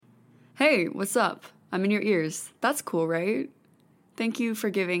Hey, what's up? I'm in your ears. That's cool, right? Thank you for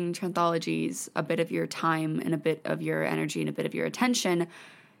giving Tranthologies a bit of your time and a bit of your energy and a bit of your attention.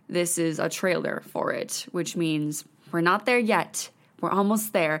 This is a trailer for it, which means we're not there yet. We're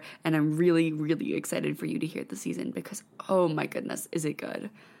almost there, and I'm really, really excited for you to hear the season because, oh my goodness, is it good.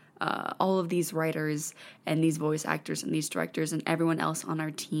 All of these writers and these voice actors and these directors and everyone else on our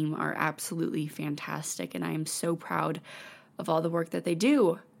team are absolutely fantastic, and I am so proud of all the work that they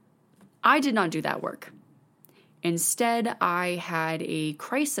do. I did not do that work. Instead, I had a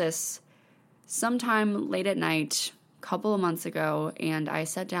crisis sometime late at night, a couple of months ago, and I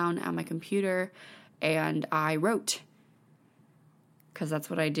sat down at my computer and I wrote, because that's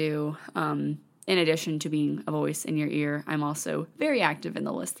what I do. In addition to being a voice in your ear, I'm also very active in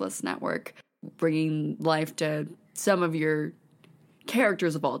the Listless Network, bringing life to some of your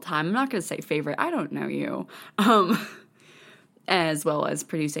characters of all time. I'm not going to say favorite. I don't know you. As well as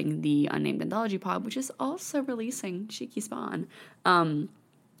producing the Unnamed Anthology Pod, which is also releasing Cheeky Spawn, and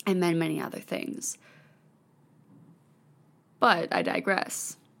many other things. But I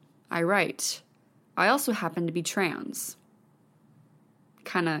digress. I write. I also happen to be trans.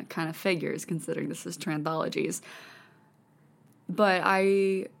 Kind of figures, considering this is Tranthologies. But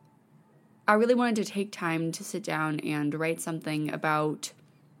I really wanted to take time to sit down and write something about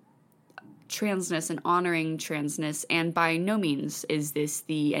transness and honoring transness, and by no means is this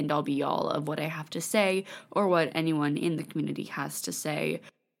the end-all be-all of what I have to say or what anyone in the community has to say.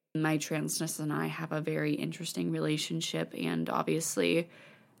 My transness and I have a very interesting relationship, and obviously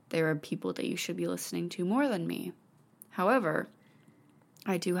there are people that you should be listening to more than me. However,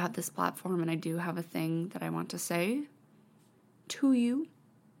 I do have this platform and I do have a thing that I want to say to you,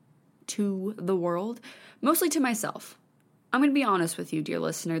 to the world, mostly to myself. I'm going to be honest with you, dear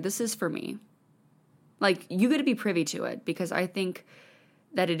listener, this is for me. Like, you got to be privy to it, because I think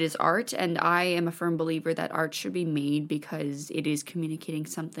that it is art, and I am a firm believer that art should be made because it is communicating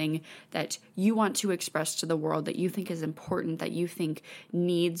something that you want to express to the world, that you think is important, that you think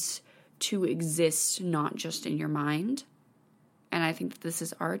needs to exist, not just in your mind. And I think that this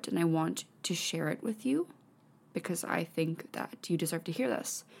is art, and I want to share it with you because I think that you deserve to hear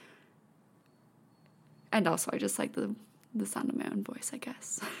this. And also, I just like the sound of my own voice, I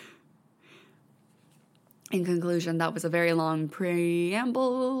guess. In conclusion, that was a very long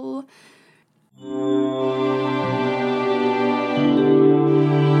preamble.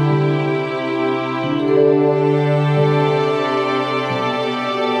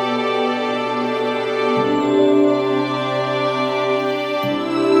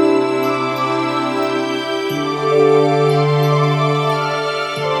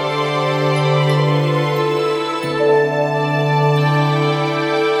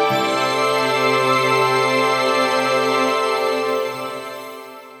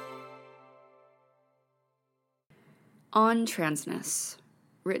 On Transness,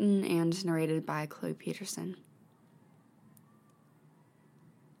 written and narrated by Chloe Peterson.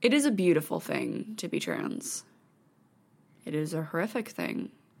 It is a beautiful thing to be trans. It is a horrific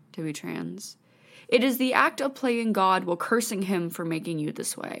thing to be trans. It is the act of playing God while cursing him for making you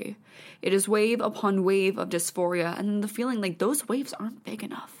this way. It is wave upon wave of dysphoria, and the feeling like those waves aren't big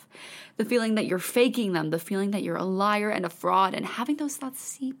enough. The feeling that you're faking them, the feeling that you're a liar and a fraud, and having those thoughts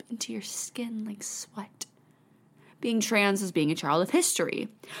seep into your skin like sweat. Being trans is being a child of history,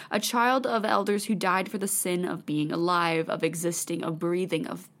 a child of elders who died for the sin of being alive, of existing, of breathing,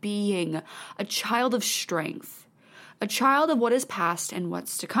 of being, a child of strength, a child of what is past and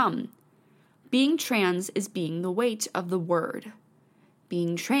what's to come. Being trans is being the weight of the word.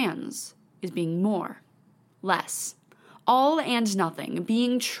 Being trans is being more, less, all and nothing.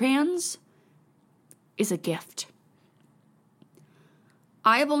 Being trans is a gift.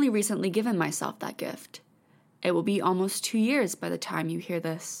 I have only recently given myself that gift. It will be almost 2 years by the time you hear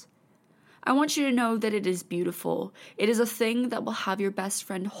this. I want you to know that it is beautiful. It is a thing that will have your best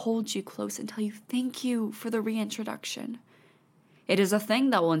friend hold you close and tell you thank you for the reintroduction. It is a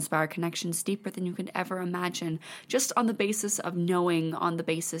thing that will inspire connections deeper than you could ever imagine, just on the basis of knowing, on the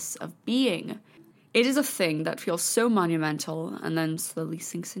basis of being. It is a thing that feels so monumental and then slowly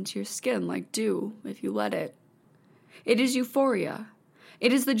sinks into your skin like dew if you let it. It is euphoria.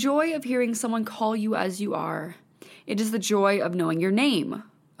 It is the joy of hearing someone call you as you are. It is the joy of knowing your name,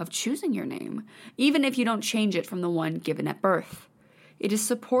 of choosing your name, even if you don't change it from the one given at birth. It is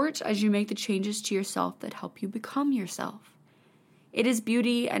support as you make the changes to yourself that help you become yourself. It is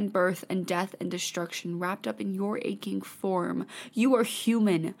beauty and birth and death and destruction wrapped up in your aching form. You are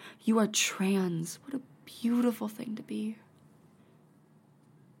human. You are trans. What a beautiful thing to be.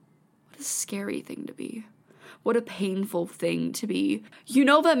 What a scary thing to be. What a painful thing to be. You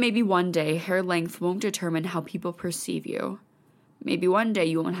know that maybe one day hair length won't determine how people perceive you. Maybe one day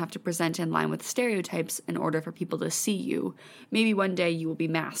you won't have to present in line with stereotypes in order for people to see you. Maybe one day you will be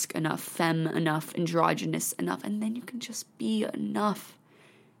masc enough, femme enough, androgynous enough, and then you can just be enough.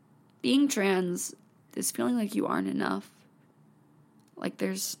 Being trans is feeling like you aren't enough. Like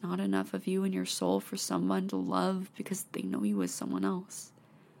there's not enough of you in your soul for someone to love because they know you as someone else.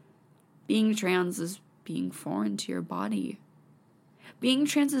 Being trans is being foreign to your body. Being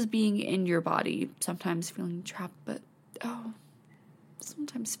trans is being in your body, sometimes feeling trapped, but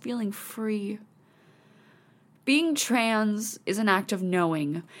sometimes feeling free. Being trans is an act of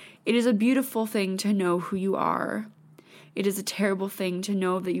knowing. It is a beautiful thing to know who you are. It is a terrible thing to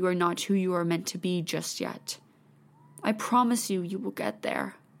know that you are not who you are meant to be just yet. I promise you, you will get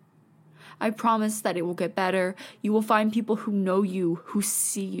there. I promise that it will get better. You will find people who know you, who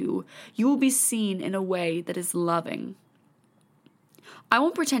see you. You will be seen in a way that is loving. I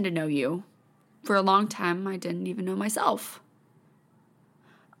won't pretend to know you. For a long time, I didn't even know myself.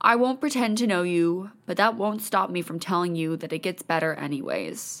 I won't pretend to know you, but that won't stop me from telling you that it gets better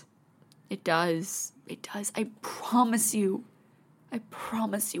anyways. It does. It does. I promise you. I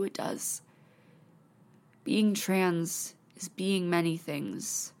promise you it does. Being trans is being many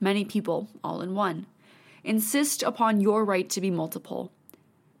things, many people, all in one. Insist upon your right to be multiple.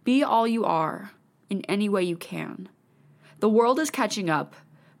 Be all you are, in any way you can. The world is catching up,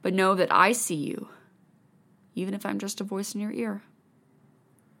 but know that I see you, even if I'm just a voice in your ear.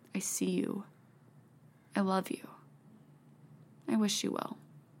 I see you. I love you. I wish you well.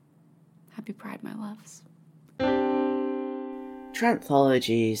 Happy Pride, my loves.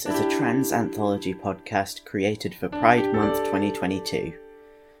 Tranthologies is a trans anthology podcast created for Pride Month 2022.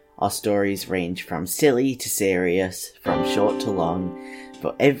 Our stories range from silly to serious, from short to long,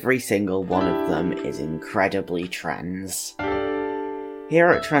 but every single one of them is incredibly trans. Here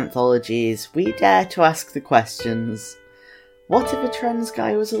at Tranthologies, we dare to ask the questions. What if a trans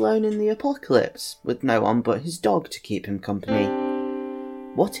guy was alone in the apocalypse, with no one but his dog to keep him company?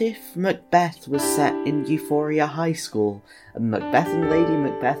 What if Macbeth was set in Euphoria High School, and Macbeth and Lady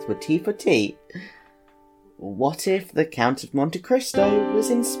Macbeth were T for T? What if the Count of Monte Cristo was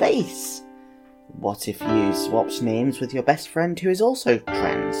in space? What if you swapped names with your best friend who is also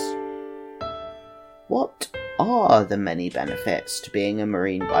trans? What are the many benefits to being a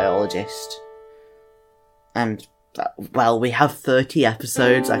marine biologist? And well, we have 30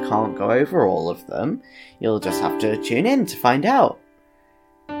 episodes, I can't go over all of them. You'll just have to tune in to find out.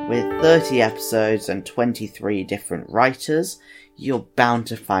 With 30 episodes and 23 different writers, you're bound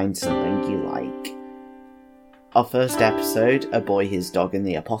to find something you like. Our first episode, A Boy, His Dog and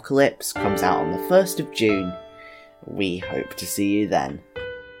the Apocalypse, comes out on the 1st of June. We hope to see you then.